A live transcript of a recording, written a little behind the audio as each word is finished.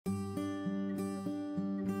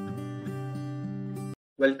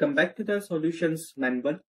Welcome back to the solutions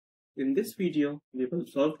manual. In this video, we will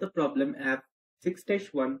solve the problem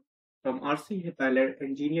F6-1 from RC Hibbeler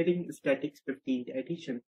Engineering Statics 15th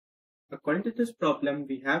edition. According to this problem,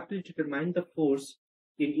 we have to determine the force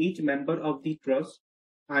in each member of the truss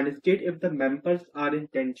and state if the members are in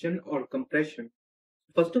tension or compression.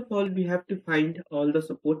 First of all, we have to find all the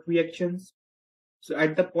support reactions. So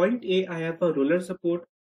at the point A, I have a roller support.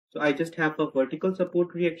 So I just have a vertical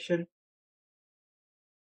support reaction.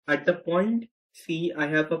 At the point C, I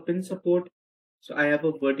have a pin support, so I have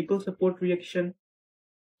a vertical support reaction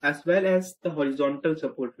as well as the horizontal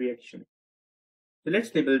support reaction. So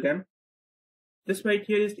let's label them. This right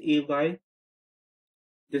here is AY,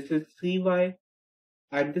 this is CY,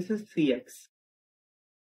 and this is CX.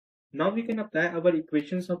 Now we can apply our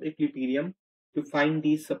equations of equilibrium to find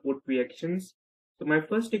these support reactions. So my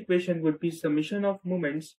first equation would be summation of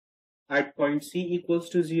moments at point C equals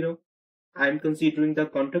to 0. I am considering the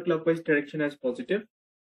counterclockwise direction as positive.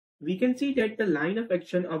 We can see that the line of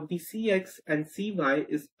action of the CX and CY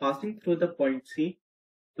is passing through the point C.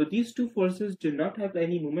 So these two forces do not have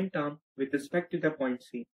any momentum with respect to the point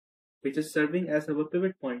C, which is serving as our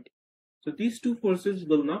pivot point. So these two forces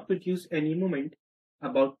will not produce any moment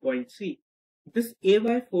about point C. This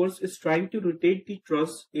AY force is trying to rotate the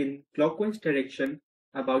truss in clockwise direction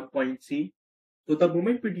about point C. So the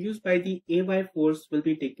moment produced by the AY force will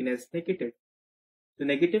be taken as negative. So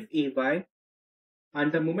negative AY,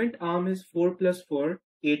 and the moment arm is 4 plus 4,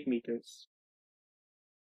 8 meters.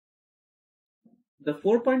 The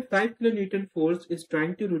 4.5 kN force is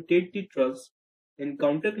trying to rotate the truss in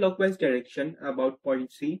counterclockwise direction about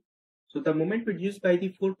point C. So the moment produced by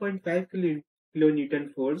the 4.5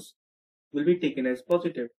 kN force will be taken as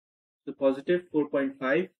positive. So positive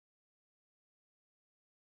 4.5.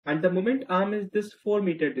 And the moment arm is this 4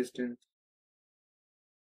 meter distance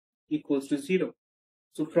equals to 0.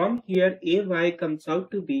 So from here AY comes out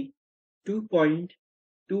to be 2.25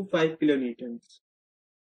 kilonewtons.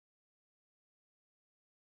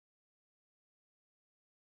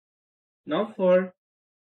 Now for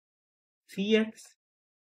CX,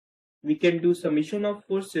 we can do summation of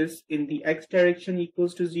forces in the x direction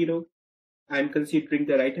equals to 0. I am considering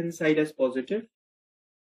the right hand side as positive.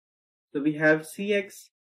 So we have CX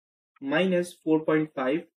minus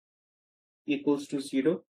 4.5 equals to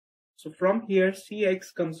 0. So from here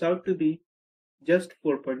CX comes out to be just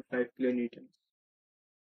 4.5 kilonewtons.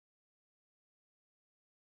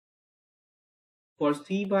 For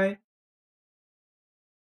CY,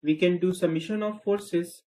 we can do summation of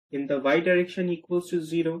forces in the y direction equals to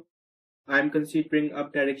 0. I am considering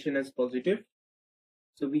up direction as positive.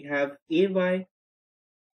 So we have AY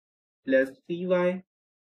plus CY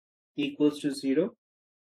equals to 0.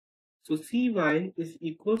 So CY is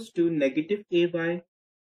equals to negative AY,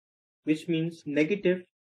 which means negative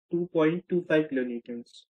 2.25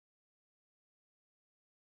 kilonewtons.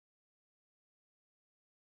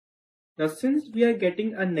 Now since we are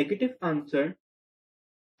getting a negative answer,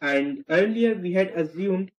 and earlier we had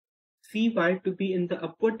assumed CY to be in the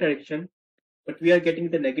upward direction, but we are getting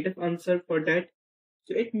the negative answer for that.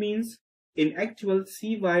 So it means in actual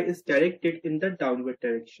CY is directed in the downward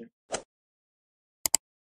direction.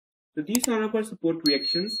 So these are our support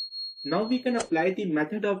reactions. Now we can apply the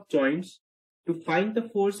method of joints to find the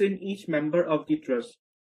force in each member of the truss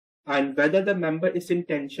and whether the member is in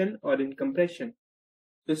tension or in compression.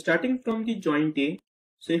 So starting from the joint A,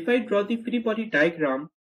 so if I draw the free body diagram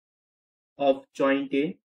of joint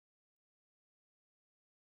A,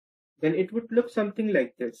 then it would look something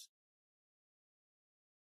like this.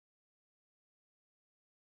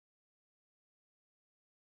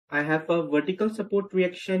 I have a vertical support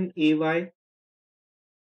reaction AY.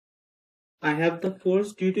 I have the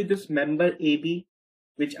force due to this member AB,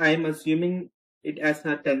 which I am assuming it as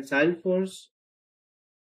a tensile force.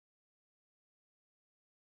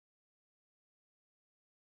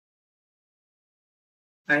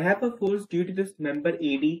 I have a force due to this member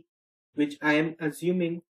AD, which I am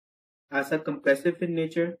assuming as a compressive in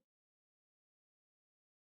nature.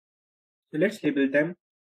 So let's label them.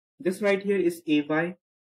 This right here is AY.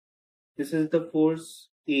 This is the force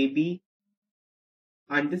AB.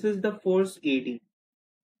 And this is the force AD.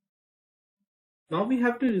 Now we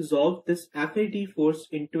have to resolve this FAD force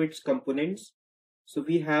into its components. So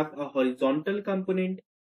we have a horizontal component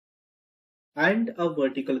and a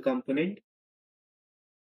vertical component.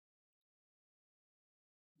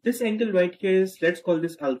 This angle right here is, let's call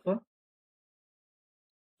this alpha,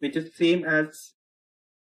 which is same as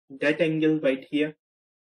that angle right here.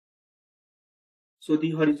 So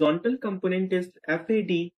the horizontal component is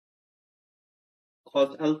FAD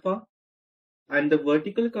cos alpha and the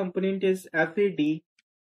vertical component is FAD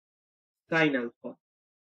sine alpha.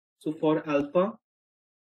 So for alpha,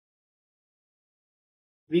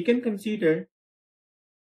 we can consider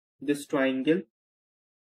this triangle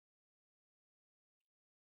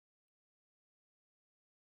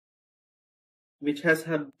which has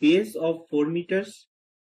a base of 4 meters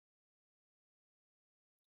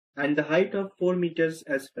and the height of 4 meters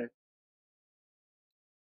as well.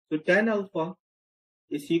 So tan alpha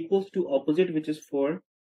is equals to opposite, which is 4,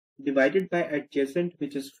 divided by adjacent,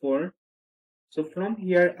 which is 4. So from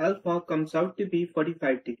here alpha comes out to be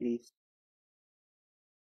 45 degrees.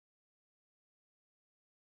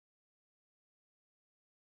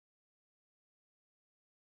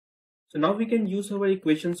 So now we can use our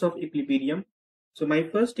equations of equilibrium. So my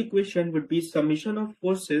first equation would be summation of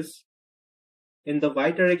forces in the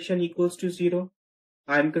y direction equals to 0.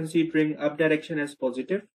 I am considering up direction as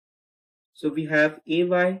positive. So we have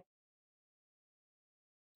AY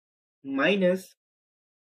minus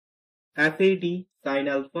FAD sine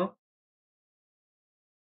alpha,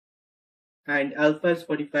 and alpha is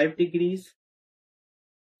 45 degrees,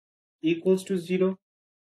 equals to 0.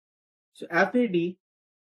 So FAD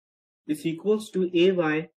is equals to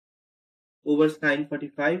AY over sine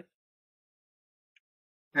 45,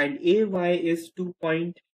 and AY is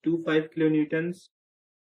 2.25 kilonewtons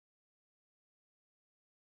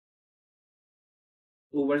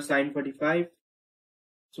over sine 45.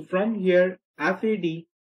 So from here FAD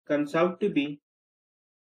comes out to be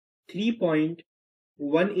 3.182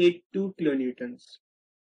 kilonewtons.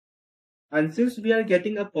 And since we are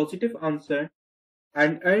getting a positive answer,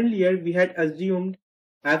 and earlier we had assumed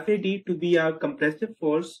FAD to be a compressive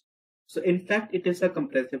force, so in fact it is a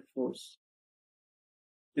compressive force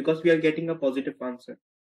because we are getting a positive answer.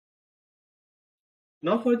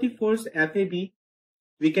 Now for the force FAB,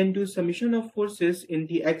 we can do summation of forces in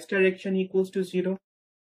the x direction equals to 0.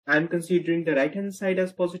 I am considering the right hand side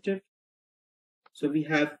as positive. So we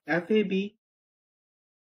have FAB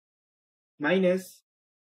minus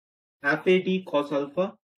FAD cos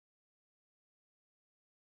alpha,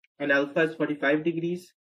 and alpha is 45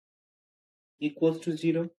 degrees, equals to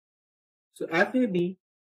 0. So FAB is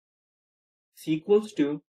equals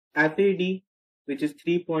to FAD, which is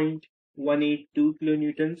 3.182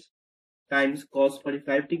 kilonewtons, times cos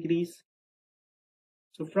 45 degrees.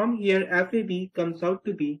 So from here FAB comes out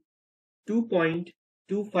to be 2.25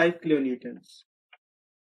 kilonewtons.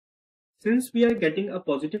 Since we are getting a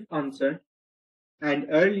positive answer, and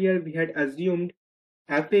earlier we had assumed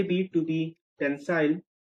FAB to be tensile,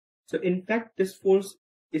 so in fact this force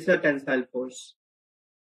is a tensile force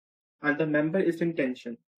and the member is in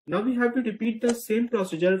tension. Now we have to repeat the same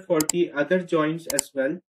procedure for the other joints as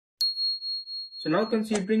well. So now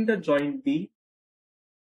considering the joint B,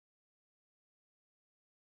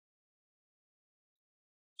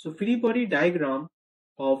 so free body diagram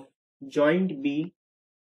of joint B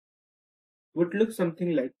would look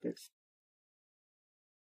something like this.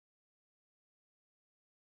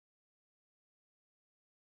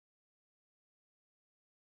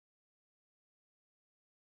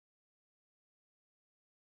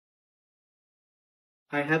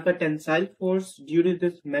 I have a tensile force due to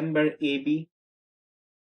this member AB.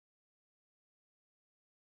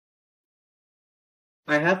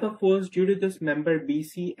 I have a force due to this member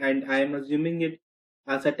BC, and I am assuming it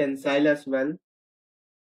as a tensile as well.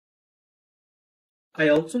 I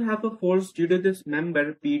also have a force due to this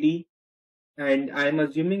member PD, and I am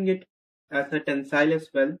assuming it as a tensile as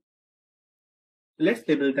well. Let's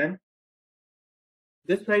label them.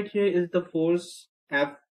 This right here is the force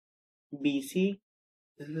FBC,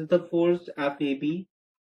 this is the force FAB,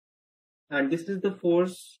 and this is the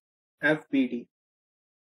force FBD.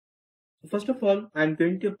 First of all, I am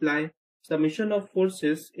going to apply summation of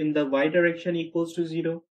forces in the y direction equals to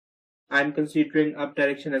 0. I am considering up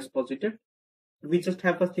direction as positive. We just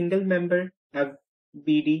have a single member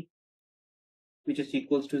FBD, which is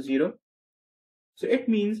equals to 0. So it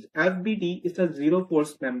means FBD is a zero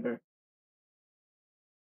force member.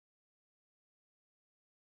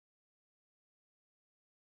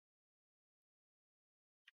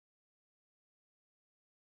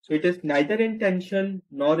 So it is neither in tension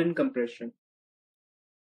nor in compression.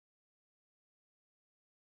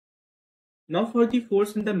 Now for the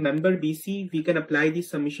force in the member BC, we can apply the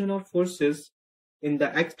summation of forces in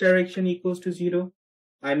the x direction equals to 0.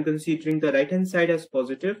 I am considering the right hand side as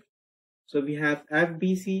positive. So we have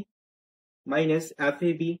FBC minus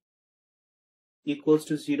FAB equals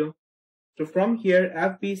to 0. So from here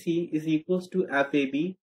FBC is equals to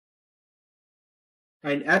FAB,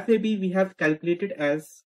 and FAB we have calculated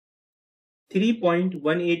as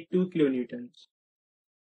 3.182 kilonewtons.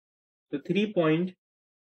 So 3.182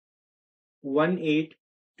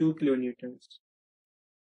 kilonewtons.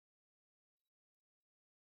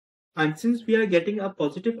 And since we are getting a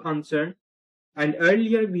positive answer, and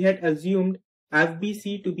earlier we had assumed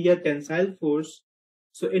FBC to be a tensile force,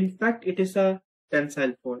 so in fact it is a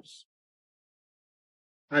tensile force.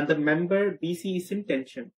 And the member BC is in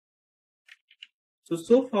tension.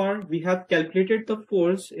 So far we have calculated the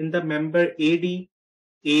force in the member AD,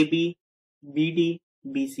 AB, BD,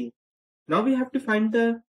 BC. Now we have to find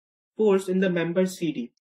the force in the member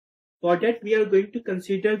CD. For that we are going to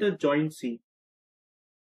consider the joint C.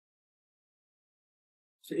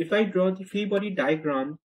 So if I draw the free body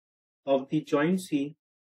diagram of the joint C,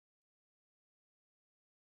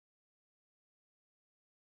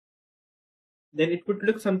 then it would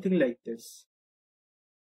look something like this.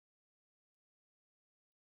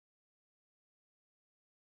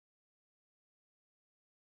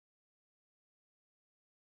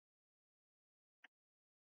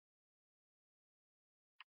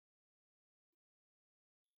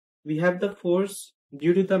 We have the force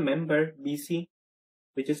due to the member BC,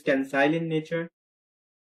 which is tensile in nature.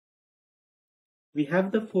 We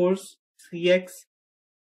have the force Cx.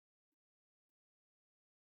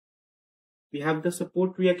 We have the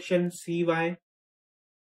support reaction Cy.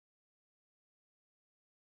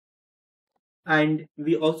 And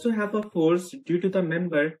we also have a force due to the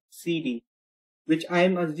member CD, which I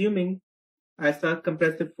am assuming as a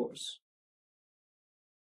compressive force.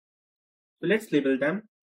 So let's label them.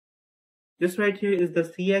 This right here is the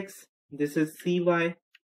Cx, this is Cy,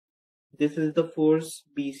 this is the force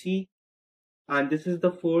BC, and this is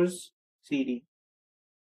the force CD.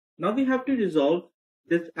 Now we have to resolve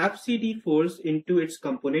this FCD force into its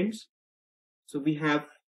components. So we have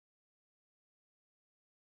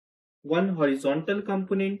one horizontal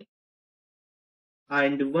component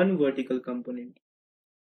and one vertical component.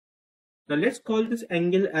 Now let's call this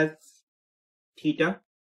angle as theta,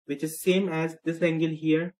 which is same as this angle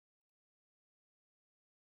here.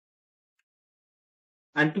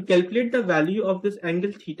 And to calculate the value of this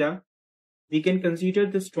angle theta, we can consider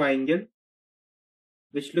this triangle,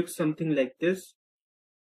 which looks something like this.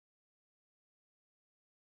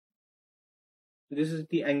 This is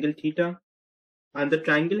the angle theta, and the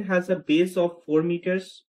triangle has a base of 4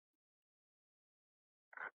 meters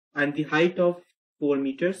and the height of 4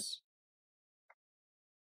 meters.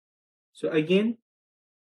 So again,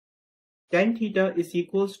 tan theta is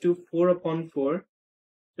equals to 4 upon 4.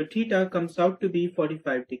 So theta comes out to be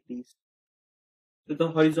 45 degrees. So the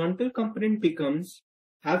horizontal component becomes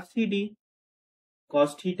FCD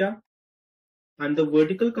cos theta, and the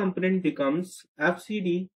vertical component becomes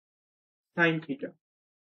FCD sin theta.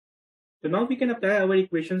 So now we can apply our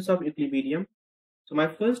equations of equilibrium. So my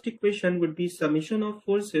first equation would be summation of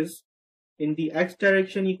forces in the x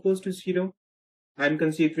direction equals to 0. I am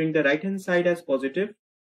considering the right hand side as positive.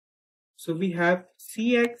 So we have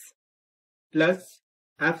Cx plus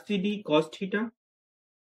FCD cos theta,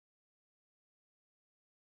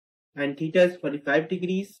 and theta is 45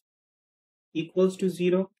 degrees, equals to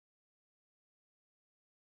 0.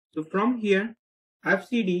 So from here,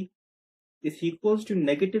 FCD is equals to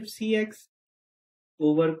negative Cx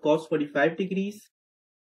over cos 45 degrees,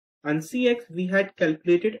 and Cx we had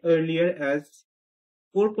calculated earlier as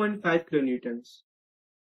 4.5 kilonewtons.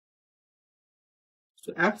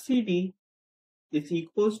 So FCD is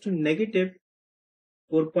equals to negative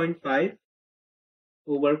 4.5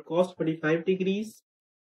 over cos 45 degrees.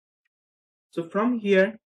 So from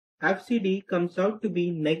here, FCD comes out to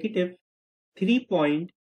be negative 3.182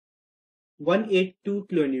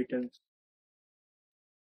 kilonewtons.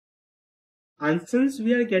 And since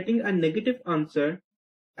we are getting a negative answer,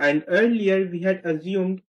 and earlier we had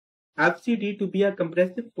assumed FCD to be a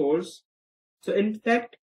compressive force, so in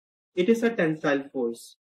fact it is a tensile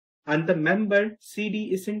force, and the member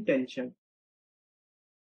CD is in tension.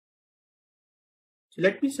 So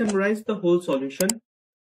let me summarize the whole solution.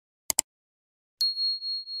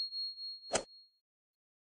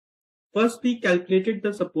 First, we calculated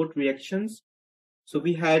the support reactions. So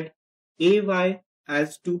we had AY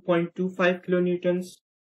as 2.25 kilonewtons,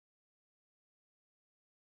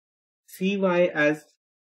 CY as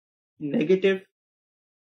negative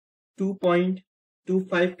 2.25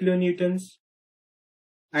 kilonewtons,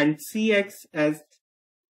 and CX as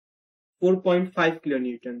 4.5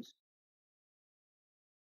 kilonewtons.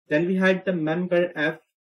 Then we had the member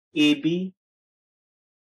FAB,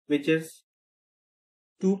 which is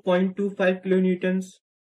 2.25 kilonewtons,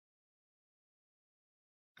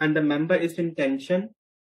 and the member is in tension.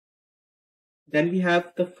 Then we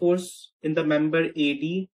have the force in the member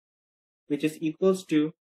AD, which is equals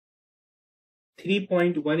to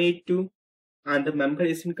 3.182, and the member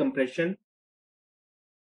is in compression.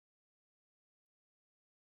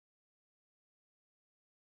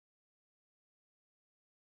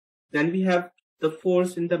 Then we have the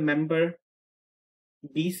force in the member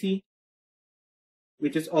BC,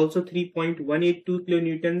 which is also 3.182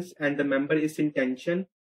 kilonewtons, and the member is in tension.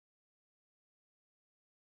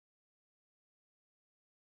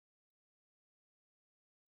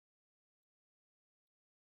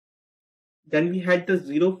 Then we had the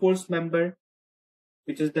zero force member,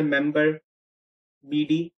 which is the member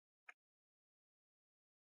BD.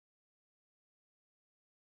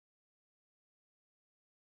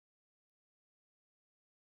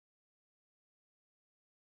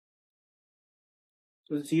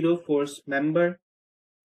 So zero force member.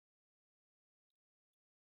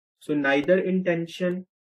 So neither in tension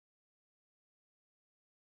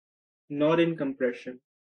nor in compression.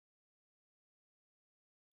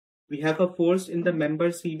 We have a force in the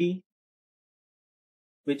member CD,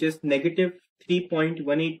 which is negative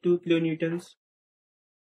 3.182 kilonewtons.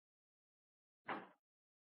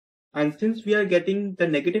 And since we are getting the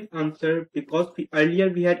negative answer because earlier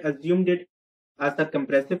we had assumed it as a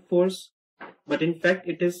compressive force, but in fact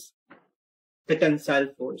it is the tensile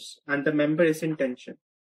force and the member is in tension.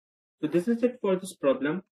 So this is it for this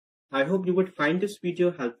problem. I hope you would find this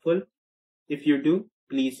video helpful. If you do,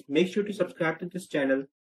 please make sure to subscribe to this channel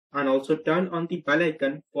and also turn on the bell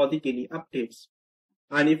icon for the daily updates.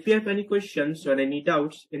 And if you have any questions or any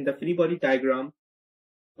doubts in the free body diagram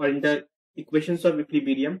or in the equations of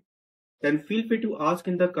equilibrium, then feel free to ask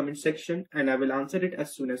in the comment section and I will answer it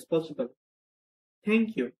as soon as possible.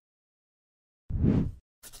 Thank you.